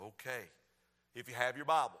Okay, if you have your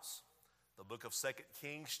Bibles, the book of 2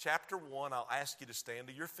 Kings chapter 1, I'll ask you to stand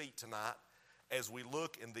to your feet tonight as we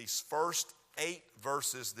look in these first 8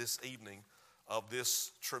 verses this evening of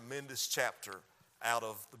this tremendous chapter out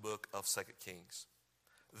of the book of 2 Kings.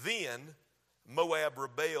 Then Moab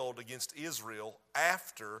rebelled against Israel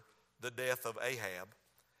after the death of Ahab,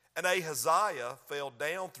 and Ahaziah fell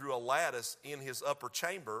down through a lattice in his upper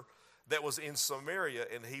chamber that was in Samaria,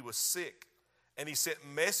 and he was sick. And he sent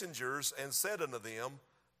messengers and said unto them,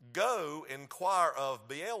 Go, inquire of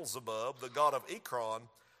Beelzebub, the god of Ekron,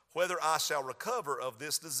 whether I shall recover of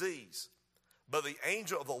this disease. But the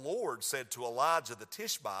angel of the Lord said to Elijah the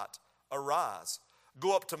Tishbite, Arise,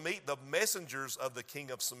 go up to meet the messengers of the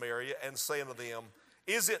king of Samaria, and say unto them,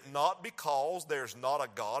 Is it not because there's not a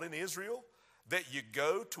God in Israel, that you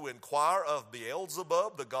go to inquire of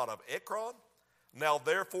Beelzebub, the god of Ekron? Now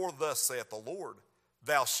therefore thus saith the Lord,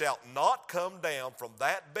 Thou shalt not come down from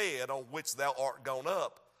that bed on which thou art gone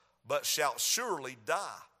up, but shalt surely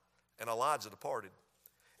die. And Elijah departed.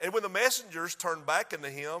 And when the messengers turned back unto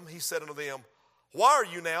him, he said unto them, Why are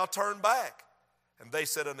you now turned back? And they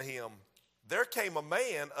said unto him, There came a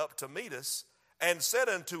man up to meet us, and said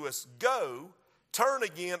unto us, Go, turn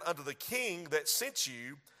again unto the king that sent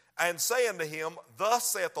you, and say unto him, Thus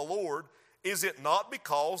saith the Lord, Is it not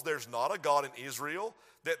because there's not a God in Israel,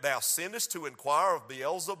 that thou sendest to inquire of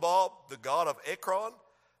Beelzebub, the god of Ekron?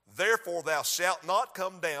 Therefore thou shalt not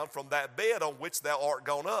come down from that bed on which thou art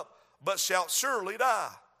gone up, but shalt surely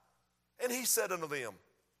die. And he said unto them,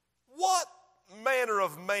 What manner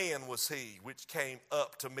of man was he which came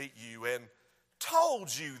up to meet you and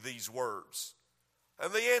told you these words?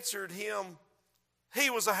 And they answered him,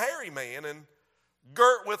 He was a hairy man, and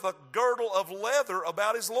girt with a girdle of leather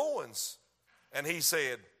about his loins. And he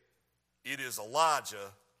said, It is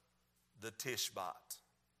Elijah the Tishbite.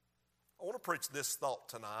 I want to preach this thought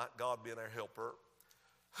tonight, God being our helper.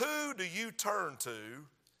 Who do you turn to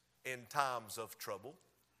in times of trouble?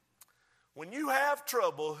 When you have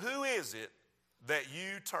trouble, who is it that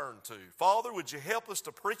you turn to? Father, would you help us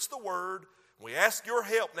to preach the word? We ask your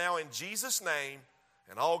help now in Jesus' name.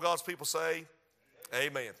 And all God's people say,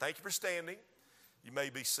 Amen. Thank you for standing. You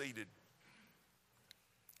may be seated.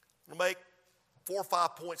 We'll make 4 or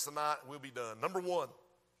 5 points tonight and we'll be done. Number one,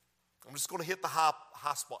 I'm just going to hit the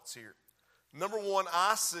high spots here. Number one,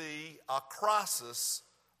 I see a crisis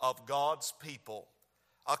of God's people.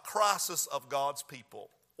 A crisis of God's people.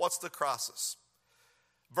 What's the crisis?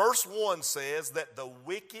 Verse 1 says that the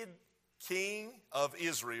wicked king of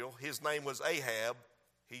Israel, his name was Ahab,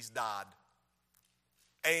 he's died.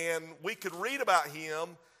 And we could read about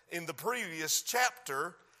him in the previous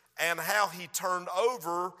chapter and how he turned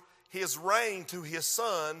over his reign to his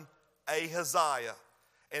son Ahaziah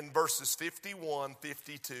in verses 51,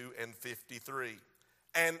 52, and 53.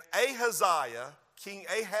 And Ahaziah, King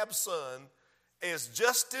Ahab's son, is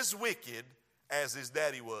just as wicked as his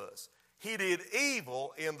daddy was. He did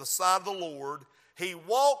evil in the sight of the Lord. He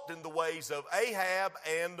walked in the ways of Ahab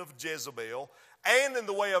and of Jezebel and in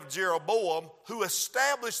the way of Jeroboam, who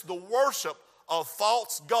established the worship of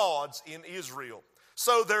false gods in Israel.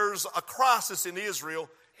 So there's a crisis in Israel.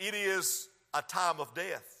 It is a time of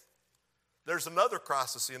death. There's another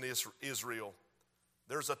crisis in Israel.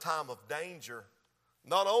 There's a time of danger.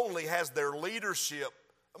 Not only has their leadership,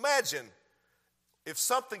 imagine if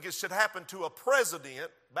something should happen to a president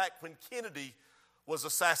back when Kennedy was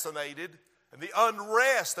assassinated, and the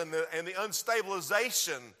unrest and the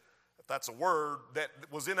unstabilization, if that's a word, that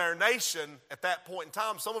was in our nation at that point in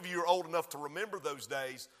time. Some of you are old enough to remember those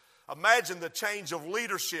days. Imagine the change of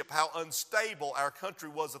leadership, how unstable our country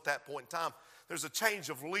was at that point in time. There's a change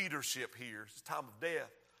of leadership here. It's a time of death.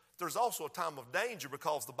 There's also a time of danger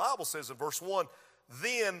because the Bible says in verse 1,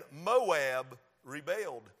 Then Moab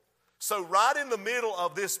rebelled. So right in the middle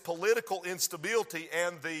of this political instability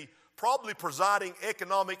and the probably presiding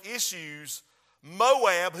economic issues,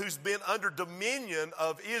 Moab, who's been under dominion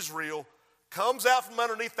of Israel, comes out from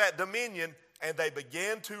underneath that dominion and they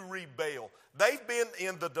begin to rebel. They've been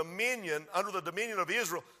in the dominion, under the dominion of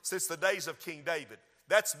Israel since the days of King David.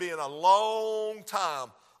 That's been a long time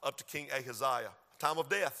up to King Ahaziah. A time of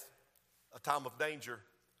death, a time of danger.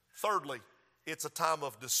 Thirdly, it's a time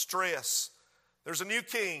of distress. There's a new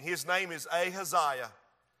king. His name is Ahaziah.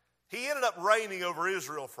 He ended up reigning over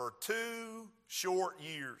Israel for 2 short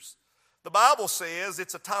years. The Bible says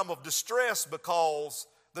it's a time of distress because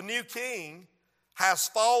the new king has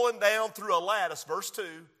fallen down through a lattice, verse 2,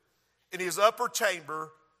 in his upper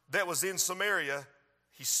chamber that was in Samaria.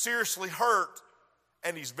 He's seriously hurt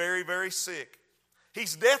and he's very, very sick.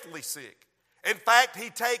 He's deathly sick. In fact, he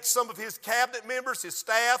takes some of his cabinet members, his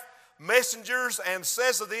staff, messengers and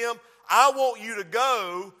says to them, I want you to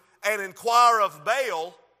go and inquire of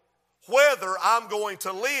Baal whether I'm going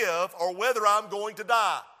to live or whether I'm going to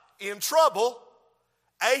die. In trouble,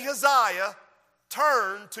 Ahaziah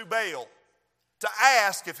turned to Baal to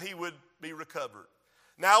ask if he would be recovered.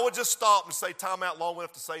 Now I would just stop and say time out long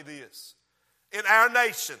enough to say this. In our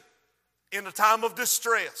nation, in a time of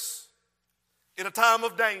distress, in a time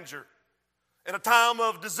of danger, in a time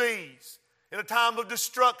of disease, in a time of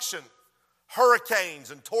destruction,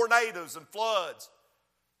 hurricanes and tornadoes and floods,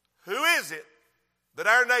 who is it that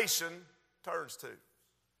our nation turns to?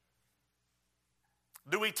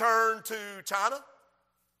 Do we turn to China?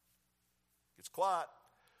 It's quiet.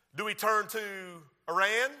 Do we turn to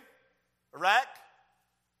Iran, Iraq?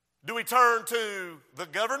 Do we turn to the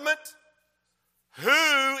government?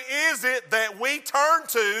 Who is it that we turn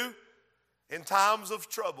to in times of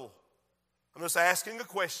trouble? I'm just asking a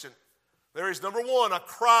question. There is, number one, a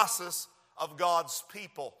crisis of God's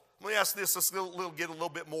people. Let me ask this, get a little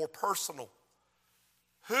bit more personal.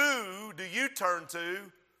 Who do you turn to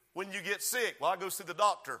when you get sick? Well, I go see the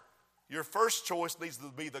doctor. Your first choice needs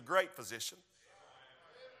to be the great physician.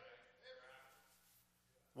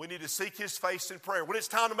 We need to seek His face in prayer. When it's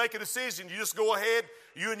time to make a decision, you just go ahead,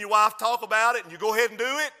 you and your wife talk about it, and you go ahead and do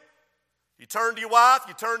it. You turn to your wife,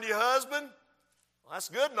 you turn to your husband. Well, that's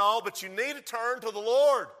good and all, but you need to turn to the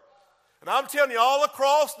Lord. And I'm telling you, all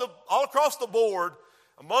across the board,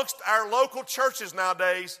 amongst our local churches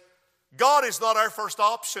nowadays, God is not our first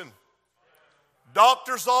option.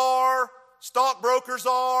 Doctors are, stockbrokers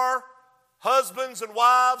are, husbands and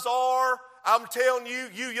wives are. I'm telling you,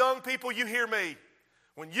 you young people, you hear me.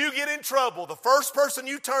 When you get in trouble, the first person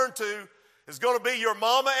you turn to is going to be your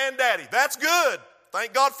mama and daddy. That's good.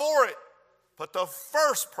 Thank God for it. But the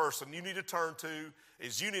first person you need to turn to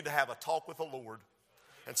is you need to have a talk with the Lord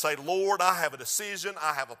and say, Lord, I have a decision,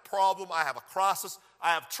 I have a problem, I have a crisis, I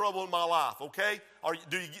have trouble in my life, okay?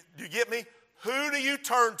 Do you get me? Who do you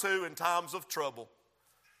turn to in times of trouble?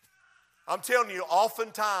 I'm telling you,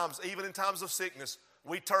 oftentimes, even in times of sickness,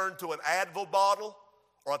 we turn to an Advil bottle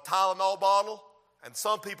or a Tylenol bottle, and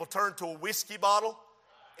some people turn to a whiskey bottle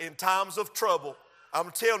in times of trouble.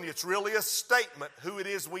 I'm telling you, it's really a statement who it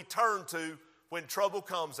is we turn to when trouble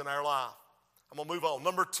comes in our life. I'm going to move on.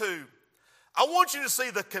 Number two, I want you to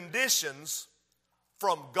see the conditions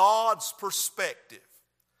from God's perspective.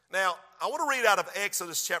 Now, I want to read out of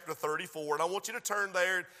Exodus chapter 34, and I want you to turn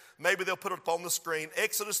there. Maybe they'll put it up on the screen.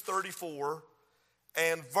 Exodus 34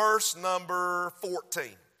 and verse number 14.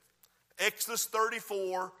 Exodus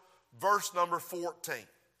 34, verse number 14.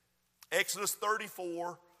 Exodus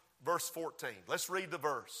 34, verse 14. Let's read the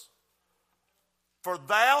verse. For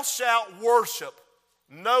thou shalt worship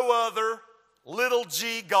no other little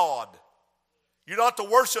g god. You're not to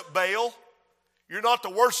worship Baal. You're not to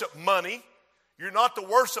worship money. You're not to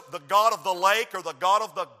worship the god of the lake or the god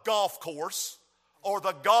of the golf course or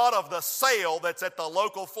the god of the sale that's at the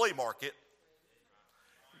local flea market.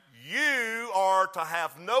 You are to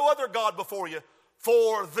have no other god before you.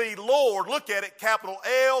 For the Lord, look at it, capital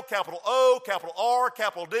L, capital O, capital R,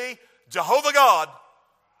 capital D, Jehovah God,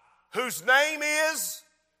 whose name is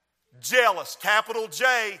jealous, capital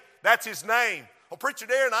J, that's His name. Well, Preacher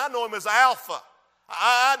Darren, I know Him as Alpha.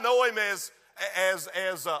 I know Him as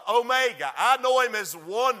Omega. I know Him as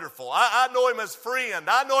wonderful. I know Him as friend.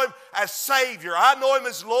 I know Him as Savior. I know Him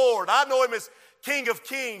as Lord. I know Him as King of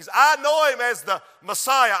Kings. I know Him as the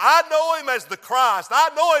Messiah. I know Him as the Christ. I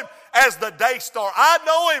know Him as the day star. I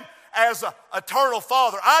know Him as an eternal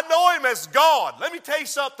Father. I know Him as God. Let me tell you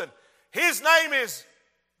something. His name is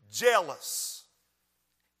jealous.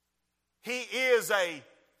 He is a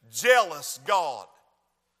jealous God.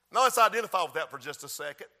 Now let's identify with that for just a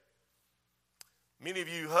second. Many of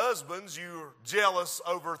you husbands, you're jealous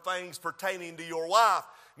over things pertaining to your wife.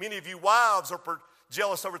 Many of you wives are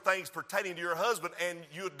jealous over things pertaining to your husband, and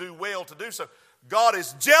you do well to do so. God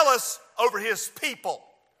is jealous over His people.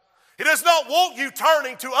 He does not want you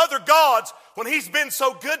turning to other gods when He's been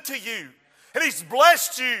so good to you. And He's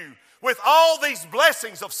blessed you with all these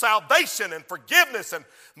blessings of salvation and forgiveness and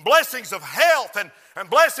blessings of health and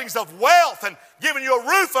blessings of wealth and giving you a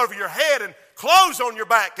roof over your head and clothes on your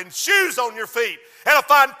back and shoes on your feet and a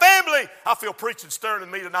fine family. I feel preaching stern in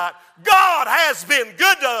me tonight. God has been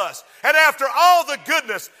good to us. And after all the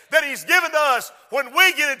goodness that He's given to us, when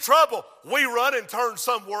we get in trouble, we run and turn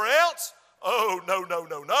somewhere else. Oh, no, no,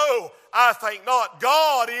 no, no. I think not.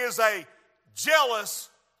 God is a jealous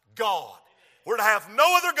God. We're to have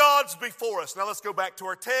no other gods before us. Now let's go back to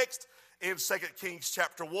our text in 2 Kings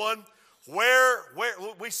chapter 1, where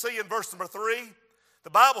we see in verse number 3,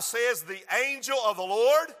 the Bible says the angel of the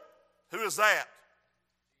Lord, who is that?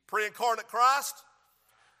 pre-incarnate Christ.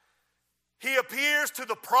 He appears to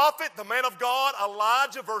the prophet, the man of God,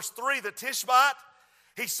 Elijah, verse 3, the Tishbite.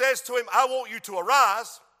 He says to him, I want you to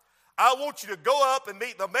arise. I want you to go up and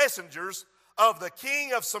meet the messengers of the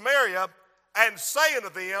king of Samaria and say unto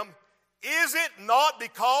them, is it not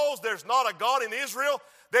because there's not a God in Israel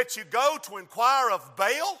that you go to inquire of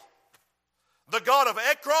Baal, the God of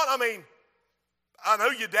Ekron? I mean, I know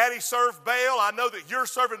your daddy served Baal. I know that you're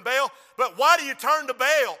serving Baal. But why do you turn to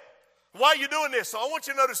Baal? Why are you doing this? So I want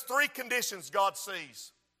you to notice three conditions God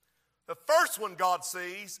sees. The first one God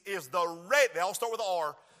sees is I'll start with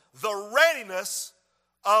R, the readiness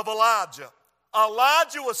of Elijah.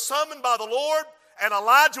 Elijah was summoned by the Lord, and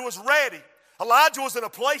Elijah was ready. Elijah was in a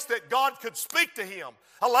place that God could speak to him.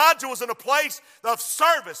 Elijah was in a place of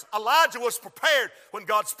service. Elijah was prepared. When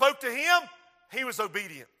God spoke to him, he was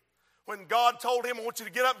obedient. When God told him, I want you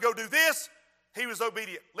to get up and go do this, he was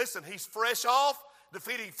obedient. Listen, he's fresh off,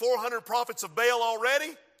 defeating 400 prophets of Baal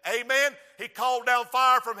already. Amen. He called down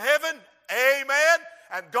fire from heaven. Amen.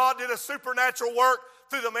 And God did a supernatural work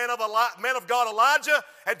through the man of God Elijah.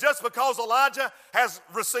 And just because Elijah has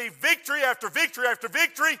received victory after victory after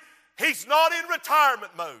victory, he's not in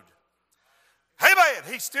retirement mode. Amen.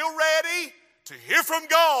 He's still ready to hear from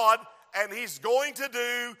God, and he's going to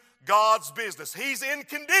do God's business. He's in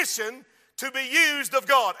condition to be used of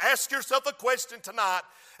God. Ask yourself a question tonight.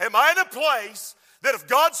 Am I in a place that if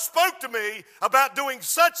God spoke to me about doing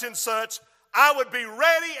such and such, I would be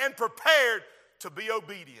ready and prepared to be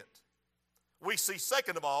obedient? We see,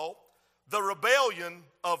 second of all, the rebellion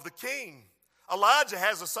of the king. Elijah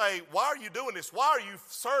has to say, why are you doing this? Why are you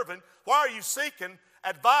serving? Why are you seeking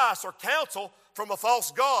advice or counsel from a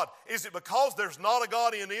false god? Is it because there's not a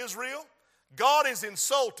God in Israel? God is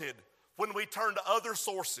insulted when we turn to other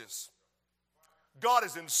sources. God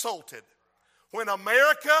is insulted. When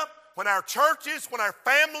America, when our churches, when our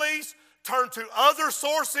families turn to other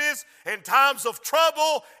sources in times of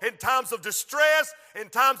trouble, in times of distress, in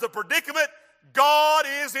times of predicament, God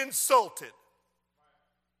is insulted.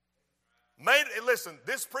 Listen,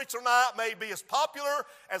 this preacher tonight may be as popular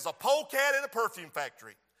as a polecat in a perfume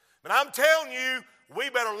factory. But I'm telling you, we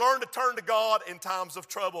better learn to turn to God in times of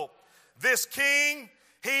trouble. This king,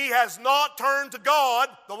 he has not turned to God,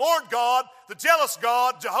 the Lord God, the jealous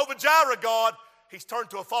God, Jehovah-Jireh God. He's turned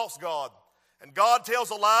to a false God. And God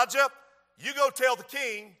tells Elijah, you go tell the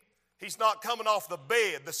king he's not coming off the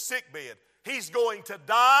bed, the sick bed. He's going to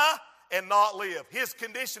die and not live. His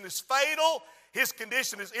condition is fatal. His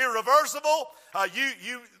condition is irreversible.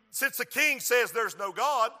 Since the king says there's no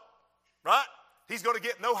God, right? He's going to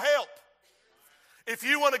get no help. If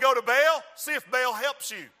you want to go to Baal, see if Baal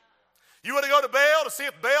helps you. You want to go to Baal to see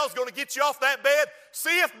if Baal's going to get you off that bed?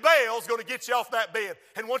 See if Baal's going to get you off that bed.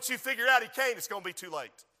 And once you figure out he can't, it's going to be too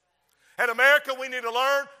late. In America, we need to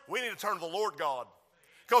learn, we need to turn to the Lord God.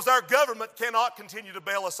 Because our government cannot continue to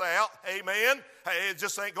bail us out. Amen. It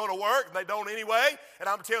just ain't going to work. They don't anyway. And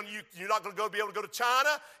I'm telling you, you're not going to be able to go to China.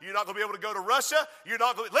 You're not going to be able to go to Russia.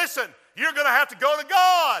 Listen, you're going to have to go to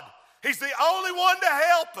God. He's the only one to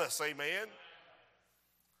help us. Amen.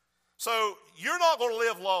 So you're not going to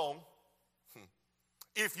live long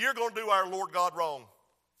if you're going to do our Lord God wrong.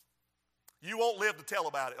 You won't live to tell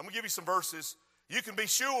about it. I'm going to give you some verses. You can be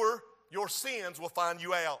sure your sins will find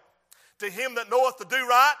you out. To him that knoweth to do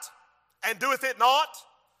right and doeth it not,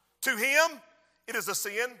 to him it is a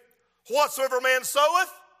sin. Whatsoever man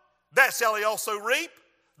soweth, that shall he also reap.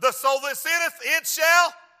 The soul that sinneth, it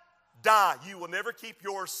shall die. You will never keep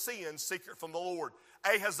your sin secret from the Lord.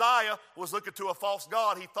 Ahaziah was looking to a false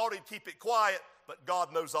god. He thought he'd keep it quiet, but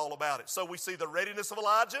God knows all about it. So we see the readiness of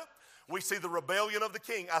Elijah. We see the rebellion of the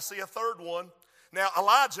king. I see a third one. Now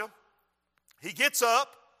Elijah, he gets up,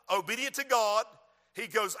 obedient to God. He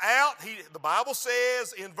goes out. The Bible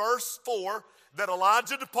says in verse 4 that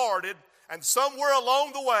Elijah departed, and somewhere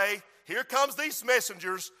along the way, here comes these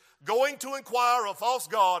messengers going to inquire of a false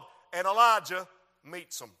god, and Elijah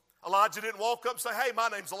meets them. Elijah didn't walk up and say, hey, my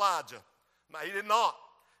name's Elijah. No, he did not.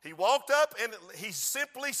 He walked up and he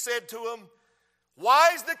simply said to him,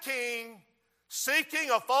 why is the king seeking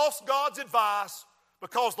a false god's advice?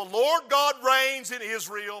 Because the Lord God reigns in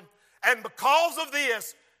Israel, and because of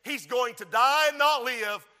this, he's going to die and not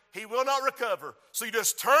live. He will not recover. So you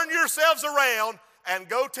just turn yourselves around and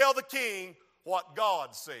go tell the king what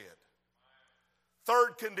God said.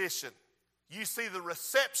 Third condition, you see the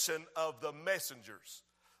reception of the messengers.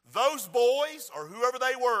 Those boys, or whoever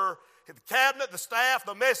they were, the cabinet, the staff,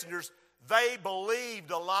 the messengers, they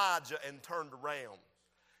believed Elijah and turned around.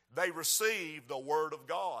 They received the word of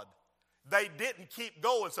God. They didn't keep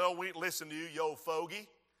going and say, oh, we ain't listen to you, you old fogey.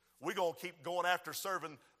 We're going to keep going after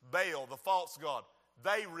serving Baal, the false god.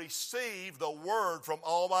 they received the word from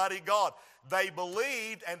Almighty God. They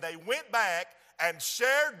believed and they went back and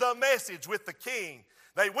shared the message with the king.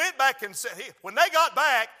 They went back and said, when they got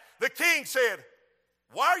back, the king said,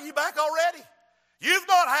 why are you back already? You've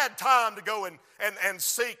not had time to go and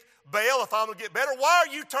seek Baal if I'm going to get better. Why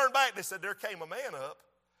are you turned back? They said, there came a man up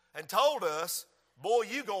and told us, boy,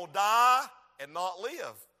 you going to die and not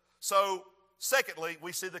live. So, secondly,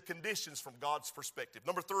 we see the conditions from God's perspective.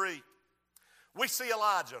 Number 3, we see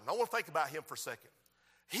Elijah. I want to think about him for a second.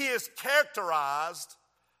 He is characterized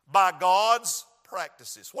by God's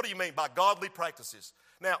practices. What do you mean by godly practices?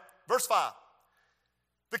 Now, verse 5.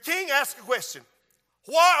 The king asked a question.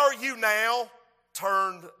 Why are you now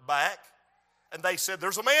turned back? And they said,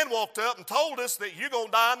 there's a man walked up and told us that you're going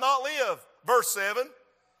to die and not live. Verse 7.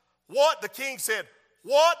 The king said,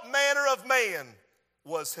 what manner of man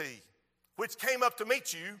was he, which came up to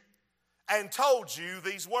meet you and told you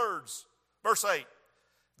these words? Verse 8.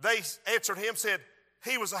 They answered him, said,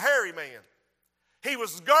 he was a hairy man. He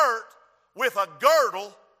was girt with a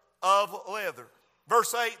girdle of leather.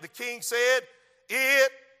 Verse 8, the king said,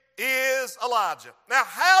 it is Elijah. Now,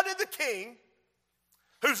 how did the king,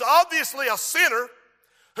 who's obviously a sinner,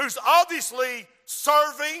 who's obviously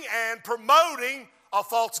serving and promoting a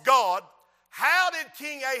false god, how did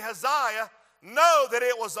King Ahaziah know that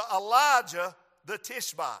it was Elijah the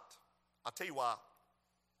Tishbite? I'll tell you why.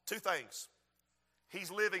 2 things.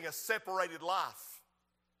 He's living a separated life,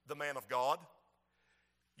 the man of God.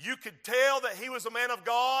 You could tell that he was a man of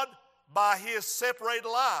God by his separated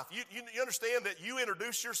life. You understand that you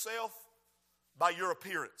introduce yourself by your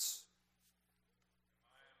appearance.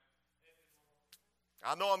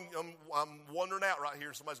 I know I'm wandering out right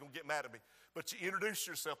here. Somebody's going to get mad at me. But you introduce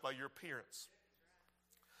yourself by your appearance.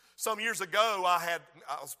 Some years ago, I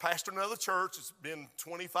was pastoring another church. It's been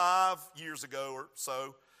 25 years ago or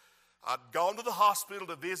so. I'd gone to the hospital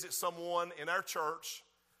to visit someone in our church.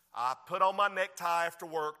 I put on my necktie after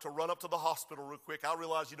work to run up to the hospital real quick. I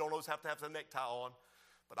realized you don't always have to have the necktie on.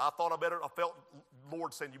 But I thought I felt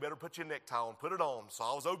Lord saying, you better put your necktie on, put it on. So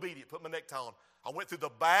I was obedient, put my necktie on. I went through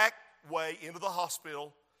the back way into the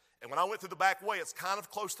hospital. And when I went through the back way, it's kind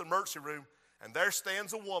of close to the emergency room. And there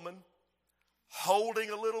stands a woman holding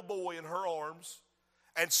a little boy in her arms.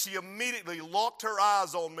 And she immediately locked her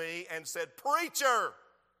eyes on me and said, preacher.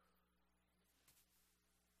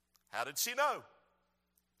 How did she know?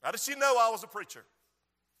 How did she know I was a preacher?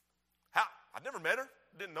 How? I'd never met her.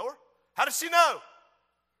 Didn't know her. How did she know?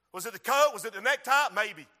 Was it the coat? Was it the necktie?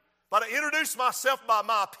 Maybe. But I introduced myself by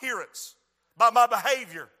my appearance, by my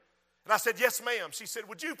behavior. And I said, yes, ma'am. She said,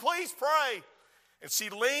 would you please pray? And she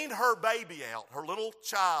leaned her baby out, her little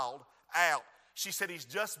child out. She said, he's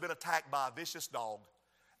just been attacked by a vicious dog.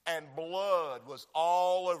 And blood was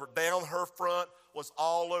all over. Down her front was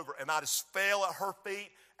all over. And I just fell at her feet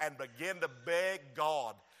and began to beg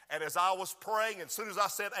God. And as I was praying, as soon as I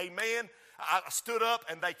said amen, I stood up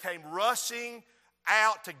and they came rushing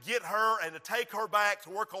out to get her and to take her back to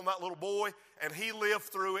work on that little boy. And he lived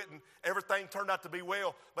through it and everything turned out to be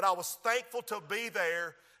well. But I was thankful to be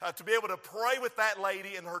there, to be able to pray with that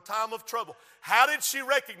lady in her time of trouble. How did she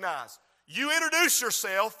recognize? You introduce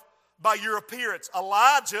yourself by your appearance.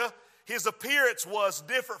 Elijah, his appearance was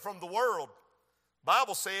different from the world.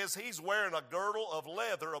 Bible says he's wearing a girdle of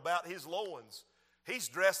leather about his loins. He's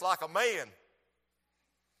dressed like a man.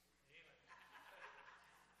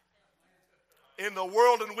 In the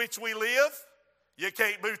world in which we live, you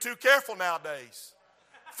can't be too careful nowadays.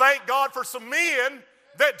 Thank God for some men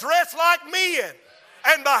that dress like men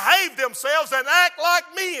and behave themselves and act like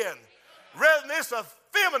men, rather than this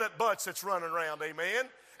effeminate bunch that's running around, amen.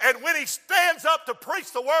 And when he stands up to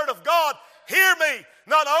preach the word of God, hear me,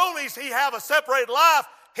 not only does he have a separated life,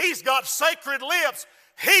 he's got sacred lips.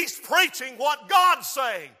 He's preaching what God's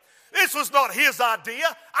saying. This was not his idea.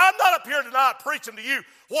 I'm not up here tonight preaching to you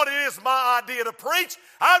what it is my idea to preach.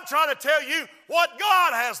 I'm trying to tell you what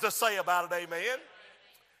God has to say about it, amen.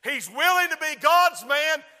 He's willing to be God's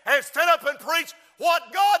man and stand up and preach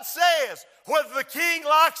what God says, whether the king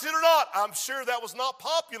likes it or not. I'm sure that was not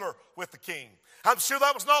popular with the king. I'm sure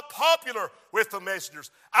that was not popular with the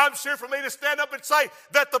messengers. I'm sure for me to stand up and say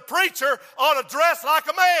that the preacher ought to dress like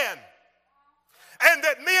a man and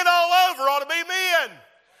that men all over ought to be men.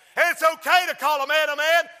 And it's okay to call a man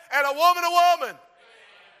and a woman a woman.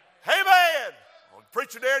 Amen. Well,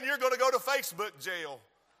 preacher Darren, you're going to go to Facebook jail.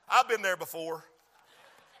 I've been there before.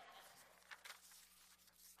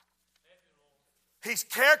 He's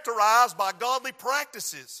characterized by godly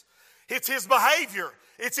practices. It's his behavior.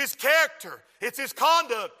 It's his character. It's his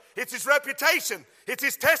conduct. It's his reputation. It's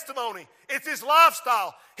his testimony. It's his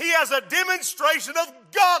lifestyle. He has a demonstration of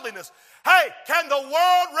godliness. Hey, can the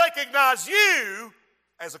world recognize you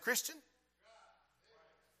as a Christian?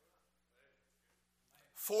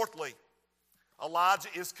 Fourthly, Elijah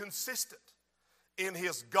is consistent in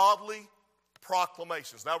his godly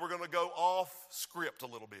proclamations. Now we're going to go off script a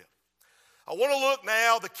little bit. I want to look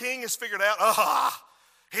now, the king has figured out,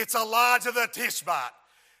 it's Elijah the Tishbite.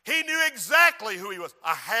 He knew exactly who he was,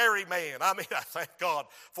 a hairy man. I mean, I thank God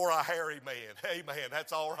for a hairy man. Amen,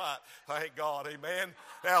 that's all right. Thank God, amen.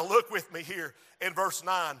 Now look with me here in verse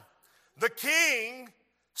 9. The king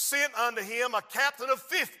sent unto him a captain of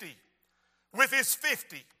 50 with his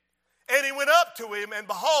 50. And he went up to him, and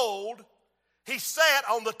behold, he sat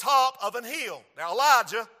on the top of an hill. Now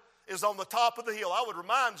Elijah is on the top of the hill. I would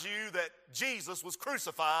remind you that Jesus was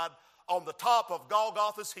crucified on the top of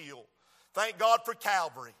Golgotha's hill. Thank God for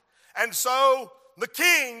Calvary. And so the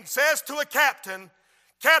king says to a captain,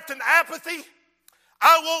 Captain Apathy,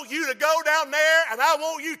 I want you to go down there and I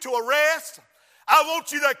want you to arrest, I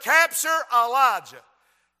want you to capture Elijah.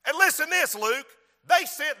 And listen to this, Luke. They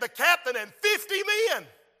sent the captain and 50 men.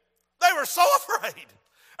 They were so afraid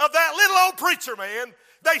of that little old preacher man,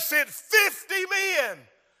 they sent 50 men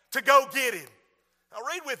to go get him. Now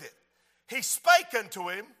read with it. He spake unto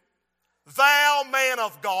him, Thou man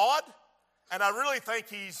of God. And I really think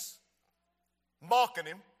he's mocking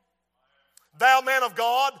him. Thou man of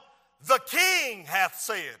God, the king hath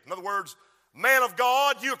said. In other words, man of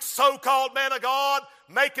God, you so-called man of God,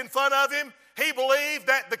 making fun of him. He believed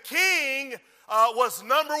that the king was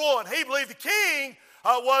number one. He believed the king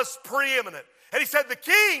was preeminent. And he said, the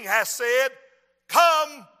king has said,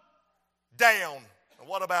 come down. And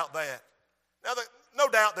what about that? Now, no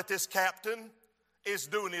doubt that this captain is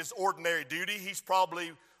doing his ordinary duty. He's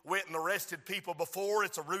probably went and arrested people before.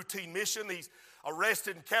 It's a routine mission. He's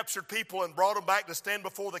arrested and captured people and brought them back to stand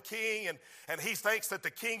before the king. And he thinks that the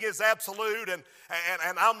king is absolute. And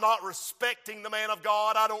I'm not respecting the man of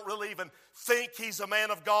God. I don't really even think he's a man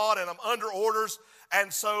of God. And I'm under orders.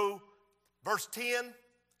 And so, verse 10,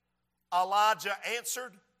 Elijah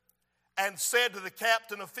answered and said to the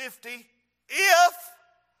captain of 50, If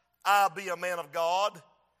I be a man of God,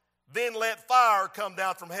 then let fire come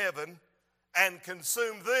down from heaven and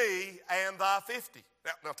consume thee and thy 50.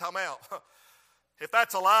 Now time out. If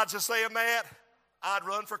that's Elijah saying that, I'd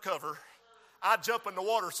run for cover. I'd jump in the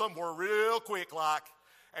water somewhere real quick like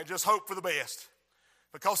and just hope for the best.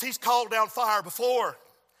 Because he's called down fire before.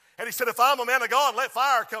 And he said, if I'm a man of God, let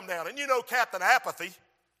fire come down. And you know Captain Apathy,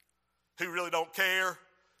 who really don't care,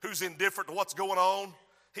 who's indifferent to what's going on,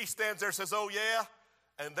 he stands there and says, oh yeah,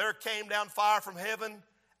 and there came down fire from heaven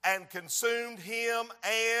and consumed him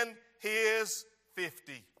and his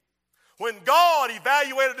 50. When God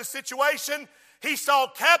evaluated the situation, he saw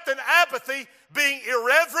Captain Apathy being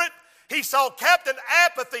irreverent. He saw Captain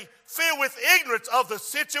Apathy filled with ignorance of the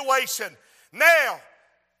situation. Now,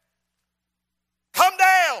 come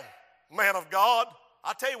down, man of God.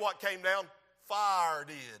 I tell you what came down. Fire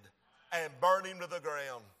did and burned him to the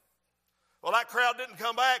ground. Well, that crowd didn't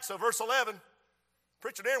come back, so verse 11,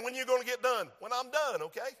 Preacher Darren, when are you going to get done? When I'm done,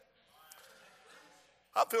 okay?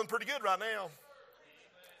 I'm feeling pretty good right now.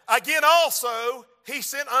 Again also, he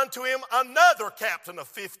sent unto him another captain of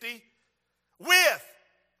 50 with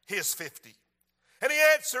his 50. And he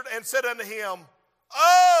answered and said unto him,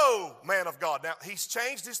 Oh, man of God. Now, he's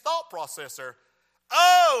changed his thought process there.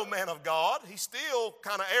 Oh, man of God. He's still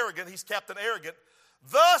kind of arrogant. He's Captain Arrogant.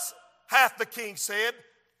 Thus hath the king said,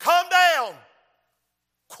 Come down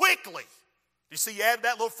quickly. You see, he added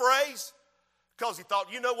that little phrase because he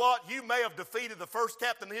thought, you know what? You may have defeated the first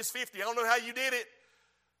captain and his 50. I don't know how you did it,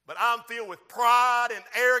 but I'm filled with pride and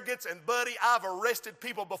arrogance. And buddy, I've arrested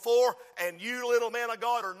people before, and you little man of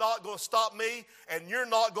God are not going to stop me, and you're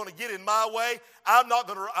not going to get in my way. I'm not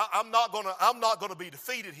going to be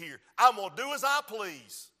defeated here. I'm going to do as I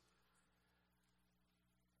please.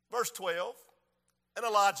 Verse 12, and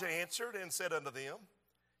Elijah answered and said unto them,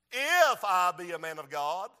 If I be a man of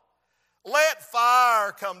God, let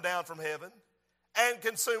fire come down from heaven and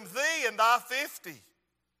consume thee and thy 50.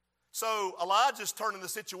 So Elijah's turning the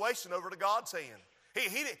situation over to God's hand.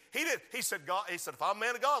 He said, if I'm a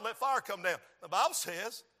man of God, let fire come down. The Bible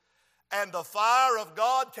says, and the fire of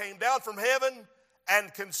God came down from heaven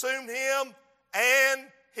and consumed him and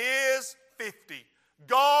his 50.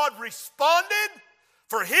 God responded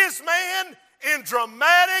for his man in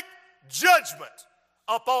dramatic judgment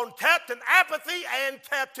upon Captain Apathy and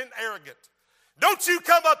Captain Arrogant. Don't you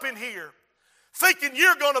come up in here thinking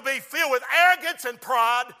you're going to be filled with arrogance and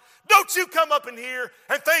pride. Don't you come up in here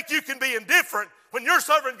and think you can be indifferent when you're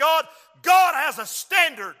serving God. God has a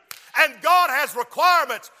standard and God has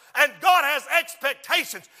requirements And God has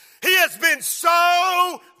expectations. He has been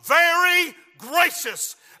so very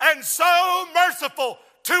gracious and so merciful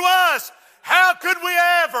to us. How could we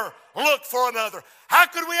ever look for another? How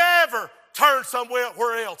could we ever turn somewhere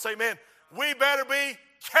else? Amen. We better be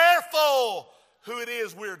careful who it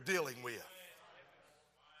is we're dealing with.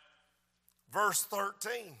 Verse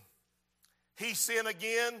 13. He sent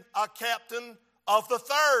again a captain of the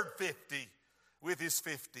third 50 with his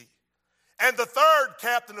 50. And the third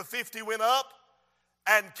captain of 50 went up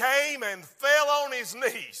and came and fell on his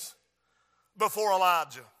knees before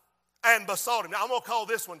Elijah and besought him. Now I'm going to call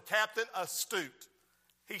this one Captain Astute.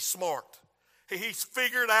 He's smart. He's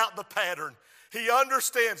figured out the pattern. He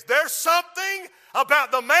understands there's something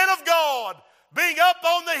about the man of God being up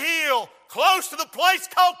on the hill close to the place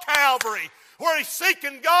called Calvary, where he's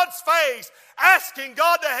seeking God's face, asking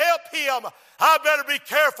God to help him. I better be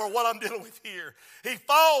careful what I'm dealing with here. He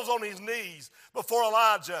falls on his knees before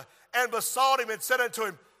Elijah and besought him and said unto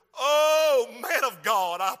him, "O man of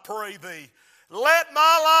God, I pray thee, let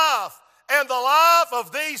my life and the life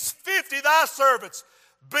of these 50 thy servants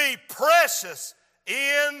be precious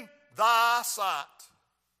in thy sight."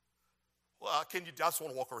 Well, I just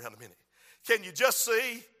want to walk around a minute. Can you just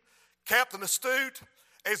see Captain Astute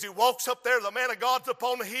as he walks up there, the man of God's up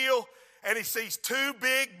on the hill, and he sees two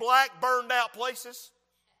big black burned out places?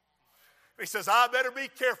 He says, I better be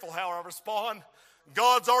careful how I respond.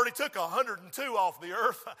 God's already took 102 off the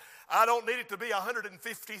earth. I don't need it to be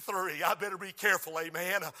 153. I better be careful,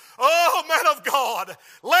 amen. Oh, man of God,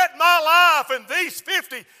 let my life and these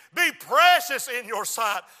 50 be precious in your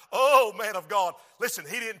sight. Oh, man of God. Listen,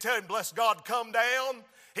 he didn't tell him, bless God, come down.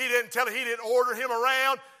 He didn't order him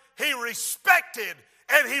around. He respected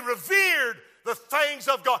and he revered the things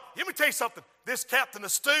of God. Let me tell you something. This Captain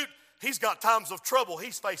Astute, he's got times of trouble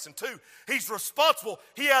he's facing too. He's responsible.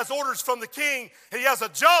 He has orders from the king. He has a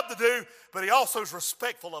job to do, but he also is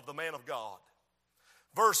respectful of the man of God.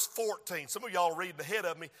 Verse 14. Some of y'all are reading ahead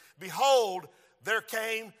of me. Behold, there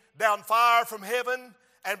came down fire from heaven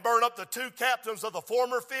and burned up the two captains of the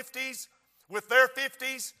former 50s with their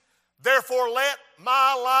 50s. Therefore, let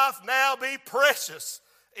my life now be precious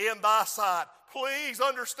in thy sight. Please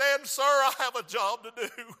understand, sir, I have a job to do.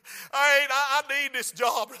 I need this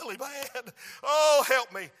job really bad. Oh,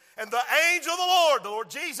 help me. And the angel of the Lord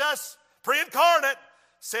Jesus, pre-incarnate,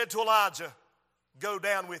 said to Elijah, go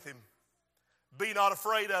down with him. Be not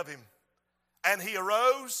afraid of him. And he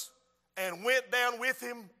arose and went down with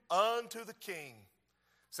him unto the king.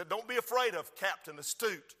 Said, don't be afraid of Captain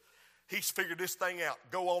Astute. He's figured this thing out.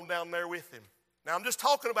 Go on down there with him. Now, I'm just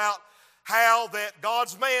talking about how that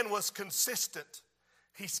God's man was consistent.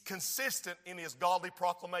 He's consistent in his godly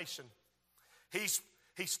proclamation. He's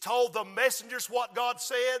told the messengers what God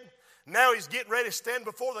said. Now he's getting ready to stand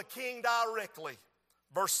before the king directly.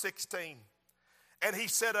 Verse 16. And he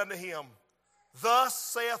said unto him, thus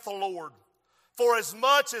saith the Lord, for as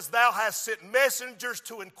much as thou hast sent messengers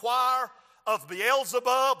to inquire of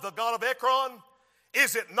Beelzebub, the god of Ekron,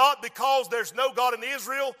 is it not because there's no God in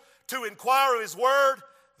Israel to inquire of his word?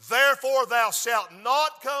 Therefore thou shalt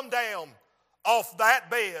not come down off that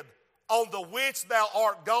bed on the which thou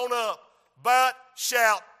art gone up, but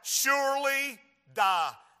shalt surely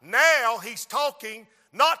die. Now he's talking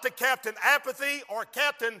not to Captain Apathy or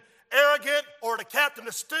Captain Arrogant or to Captain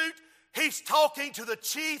Astute. He's talking to the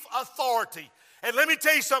chief authority. And let me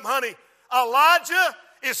tell you something, honey. Elijah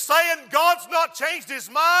is saying God's not changed his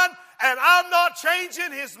mind, and I'm not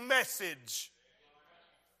changing his message.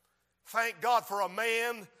 Thank God for a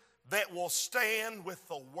man that will stand with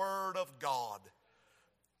the word of God.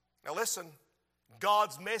 Now listen,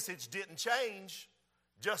 God's message didn't change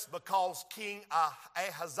just because King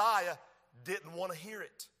Ahaziah didn't want to hear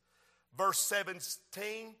it. Verse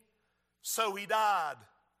 17, so he died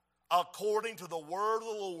according to the word of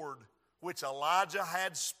the Lord, which Elijah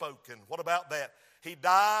had spoken. What about that? He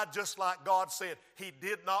died just like God said. He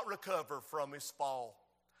did not recover from his fall.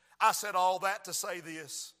 I said all that to say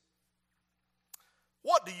this.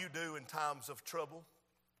 What do you do in times of trouble?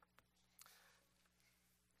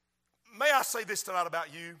 May I say this tonight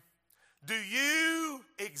about you? Do you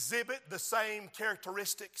exhibit the same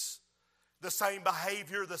characteristics, the same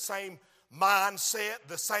behavior, the same mindset,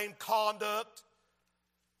 the same conduct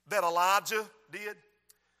that Elijah did?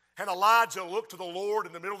 And Elijah looked to the Lord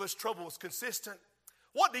in the middle of this trouble, was consistent.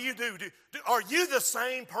 What do you do? Are you the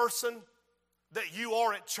same person that you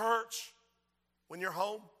are at church when you're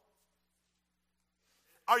home?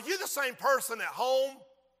 Are you the same person at home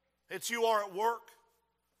that you are at work?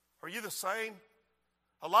 Are you the same?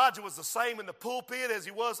 Elijah was the same in the pulpit as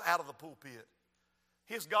he was out of the pulpit.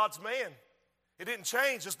 He's God's man. It didn't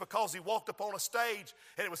change just because he walked up on a stage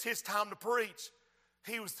and it was his time to preach.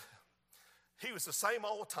 He was the same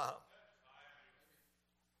all the time.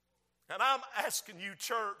 And I'm asking you,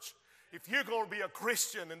 church, if you're going to be a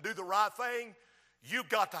Christian and do the right thing, you've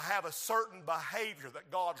got to have a certain behavior that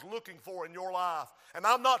God's looking for in your life. And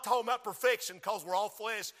I'm not talking about perfection because we're all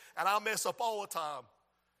flesh and I mess up all the time.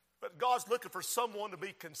 But God's looking for someone to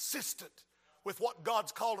be consistent with what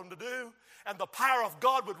God's called them to do. And the power of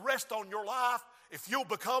God would rest on your life if you'll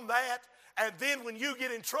become that. And then when you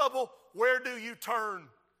get in trouble, where do you turn?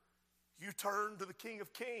 You turn to the King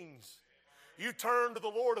of Kings. You turn to the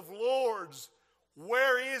Lord of Lords.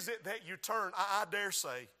 Where is it that you turn? I dare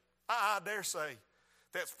say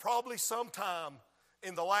that's probably sometime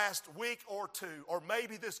in the last week or two, or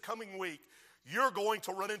maybe this coming week, you're going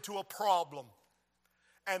to run into a problem.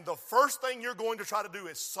 And the first thing you're going to try to do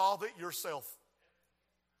is solve it yourself.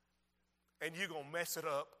 And you're going to mess it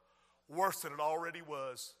up worse than it already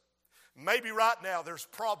was. Maybe right now there's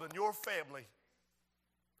a problem in your family.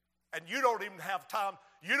 And you don't even have time.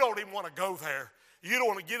 You don't even want to go there. You don't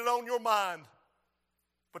want to get it on your mind.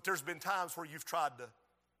 But there's been times where you've tried to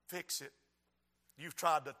fix it. You've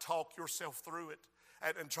tried to talk yourself through it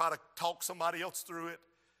and try to talk somebody else through it.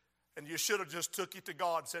 And you should have just took it to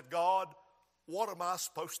God and said, God, what am I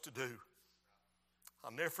supposed to do?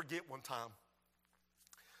 I'll never forget one time.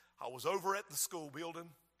 I was over at the school building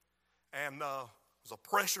and it was a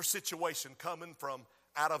pressure situation coming from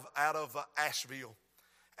out of Asheville.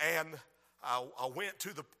 And I went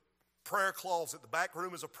to the prayer closet. The back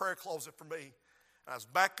room is a prayer closet for me. And I was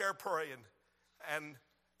back there praying. And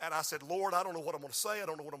I said, Lord, I don't know what I'm going to say. I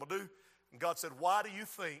don't know what I'm going to do. And God said, why do you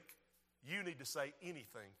think you need to say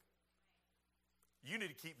anything? You need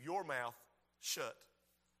to keep your mouth shut.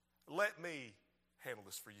 Let me handle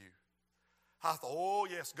this for you. I thought, oh,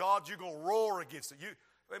 yes, God, you're going to roar against it.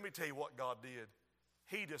 Let me tell you what God did.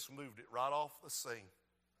 He just moved it right off the scene.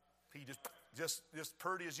 He just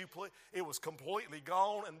pretty as you please. It was completely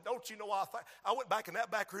gone. And don't you know, I went back in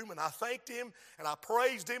that back room and I thanked him and I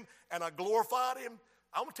praised him and I glorified him.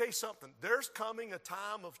 I'm going to tell you something. There's coming a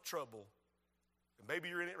time of trouble. And maybe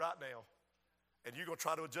you're in it right now. And you're going to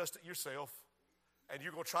try to adjust it yourself. And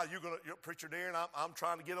you're Preacher Darren, I'm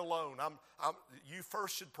trying to get a loan. You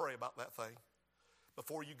first should pray about that thing.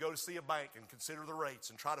 Before you go to see a bank and consider the rates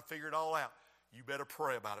and try to figure it all out, you better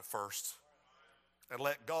pray about it first. And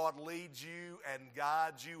let God lead you and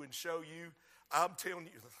guide you and show you. I'm telling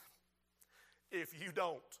you, if you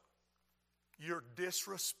don't, you're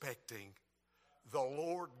disrespecting the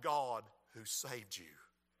Lord God who saved you.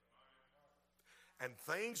 And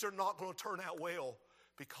things are not going to turn out well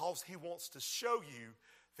because he wants to show you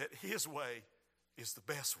that his way is the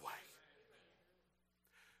best way.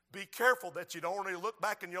 Be careful that you don't only look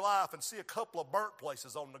back in your life and see a couple of burnt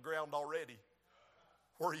places on the ground already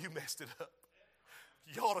where you messed it up.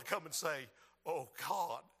 You ought to come and say, oh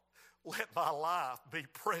God, let my life be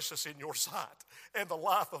precious in your sight and the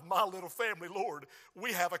life of my little family, Lord.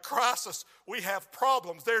 We have a crisis. We have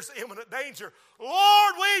problems. There's imminent danger.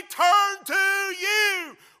 Lord, we turn to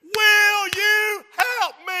you. Will you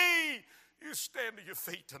help me? You stand to your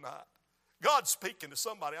feet tonight. God's speaking to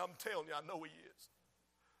somebody. I'm telling you, I know he is.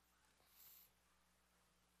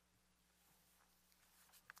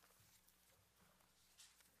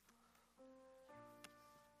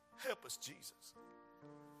 Help us, Jesus.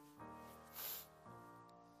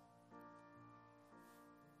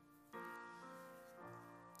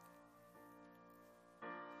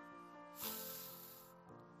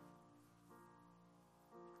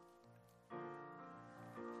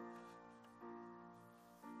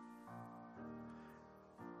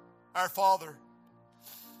 Our Father,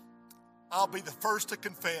 I'll be the first to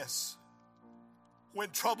confess when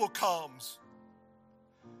trouble comes,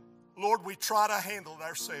 Lord, we try to handle it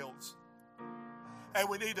ourselves. And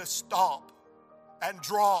we need to stop and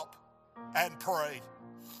drop and pray.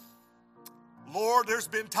 Lord, there's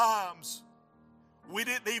been times we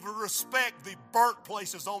didn't even respect the burnt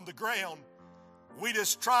places on the ground. We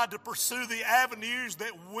just tried to pursue the avenues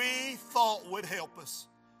that we thought would help us.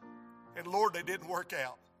 And Lord, they didn't work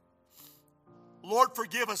out. Lord,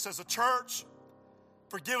 forgive us as a church.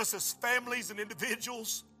 Forgive us as families and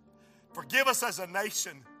individuals. Forgive us as a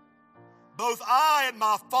nation. Both I and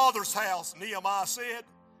my father's house, Nehemiah said,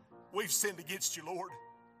 we've sinned against you, Lord.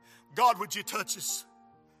 God, would you touch us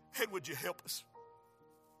and would you help us?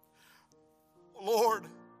 Lord,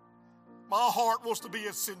 my heart wants to be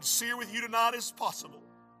as sincere with you tonight as possible.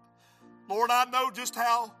 Lord, I know just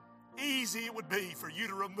how easy it would be for you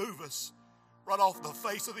to remove us right off the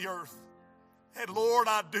face of the earth. And Lord,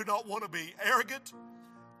 I do not want to be arrogant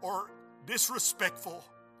or disrespectful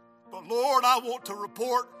But Lord, I want to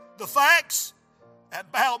report the facts and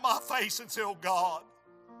bow my face and say, oh God,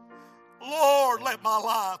 Lord, let my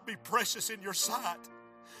life be precious in your sight.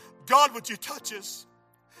 God, would you touch us?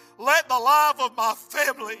 Let the life of my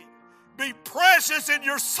family be precious in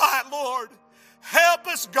your sight, Lord. Help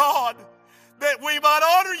us, God, that we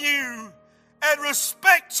might honor you and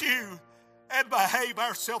respect you and behave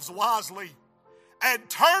ourselves wisely and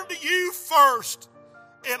turn to you first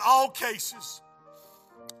in all cases.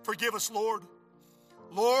 Forgive us, Lord.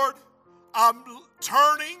 Lord, I'm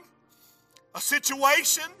turning a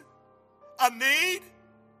situation, a need,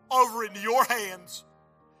 over into your hands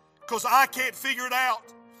because I can't figure it out.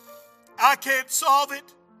 I can't solve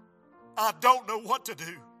it. I don't know what to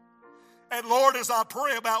do. And Lord, as I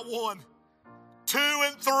pray about 1, 2,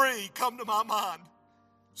 and 3 come to my mind.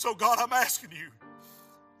 So God, I'm asking you,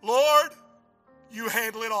 Lord, you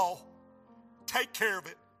handle it all. Take care of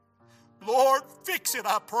it. Lord, fix it,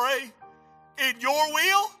 I pray, in your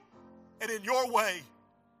will and in your way.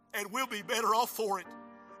 And we'll be better off for it.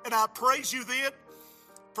 And I praise you then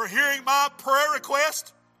for hearing my prayer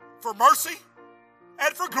request for mercy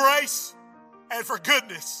and for grace and for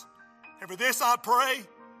goodness. And for this I pray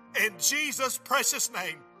in Jesus' precious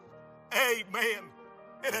name. Amen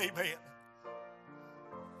and amen.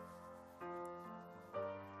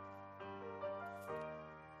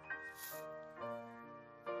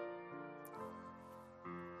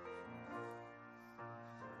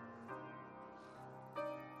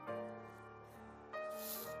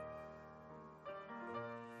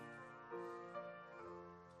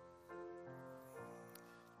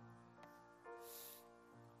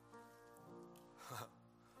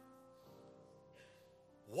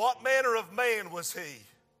 What manner of man was he?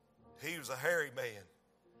 He was a hairy man.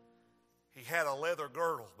 He had a leather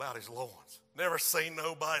girdle about his loins. Never seen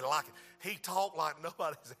nobody like it. He talked like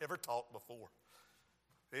nobody's ever talked before.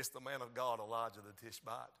 It's the man of God, Elijah the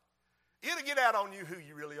Tishbite. It'll get out on you who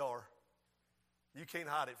you really are. You can't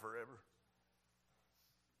hide it forever.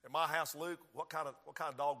 In my house, Luke, what kind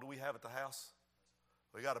of dog do we have at the house?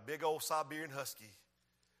 We got a big old Siberian Husky.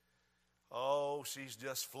 Oh, she's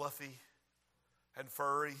just fluffy and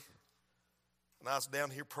furry. And I was down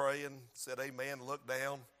here praying, said amen, looked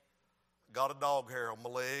down, got a dog hair on my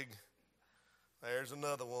leg. There's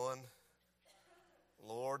another one.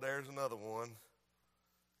 Lord, there's another one.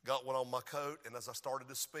 Got one on my coat, and as I started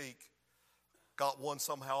to speak, got one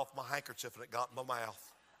somehow off my handkerchief, and it got in my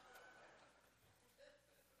mouth.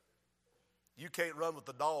 You can't run with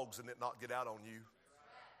the dogs and it not get out on you.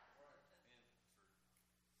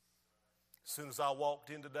 As soon as I walked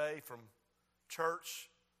in today from church,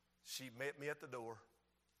 she met me at the door.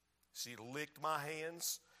 She licked my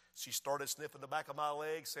hands. She started sniffing the back of my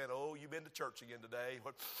legs, saying, oh, you've been to church again today.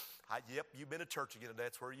 Yep, you've been to church again today.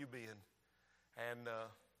 That's where you've been. And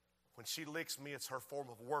when she licks me, it's her form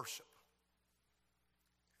of worship.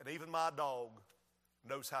 And even my dog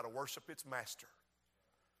knows how to worship its master.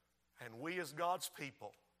 And we as God's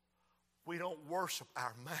people, we don't worship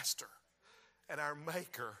our master and our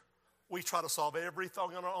maker. We try to solve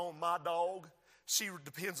everything on our own. My dog, she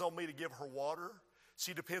depends on me to give her water.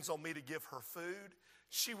 She depends on me to give her food.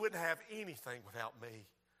 She wouldn't have anything without me.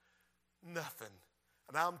 Nothing.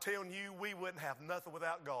 And I'm telling you, we wouldn't have nothing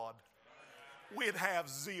without God. We'd have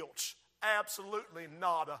zilch. Absolutely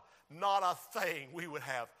not a thing we would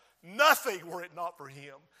have. Nothing were it not for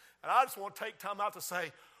him. And I just want to take time out to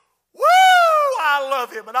say, woo! I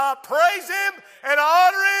love him and I praise him and I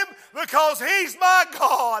honor him because he's my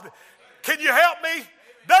God. Can you help me?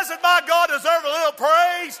 Doesn't my God deserve a little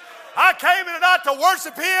praise? I came in tonight to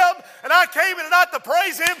worship him, and I came in tonight to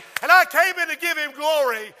praise him, and I came in to give him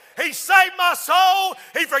glory. He saved my soul,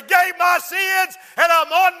 he forgave my sins, and I'm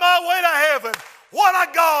on my way to heaven. What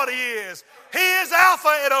a God he is. He is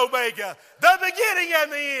Alpha and Omega, the beginning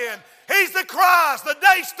and the end. He's the Christ, the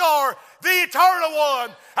day star, the eternal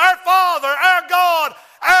one, our Father, our God,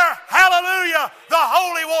 our hallelujah, the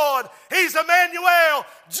Holy One. He's Emmanuel.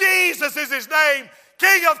 Jesus is his name.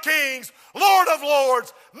 King of kings, Lord of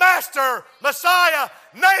lords, Master, Messiah,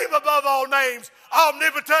 name above all names,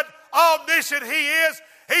 omnipotent, omniscient he is.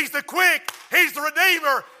 He's the quick, he's the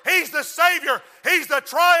Redeemer, he's the Savior, he's the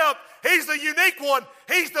triumph, he's the unique one,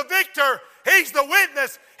 he's the victor, he's the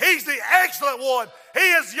witness, he's the excellent one. He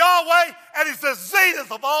is Yahweh, and he's the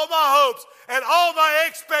zenith of all my hopes and all my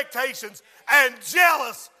expectations, and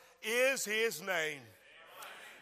jealous is his name.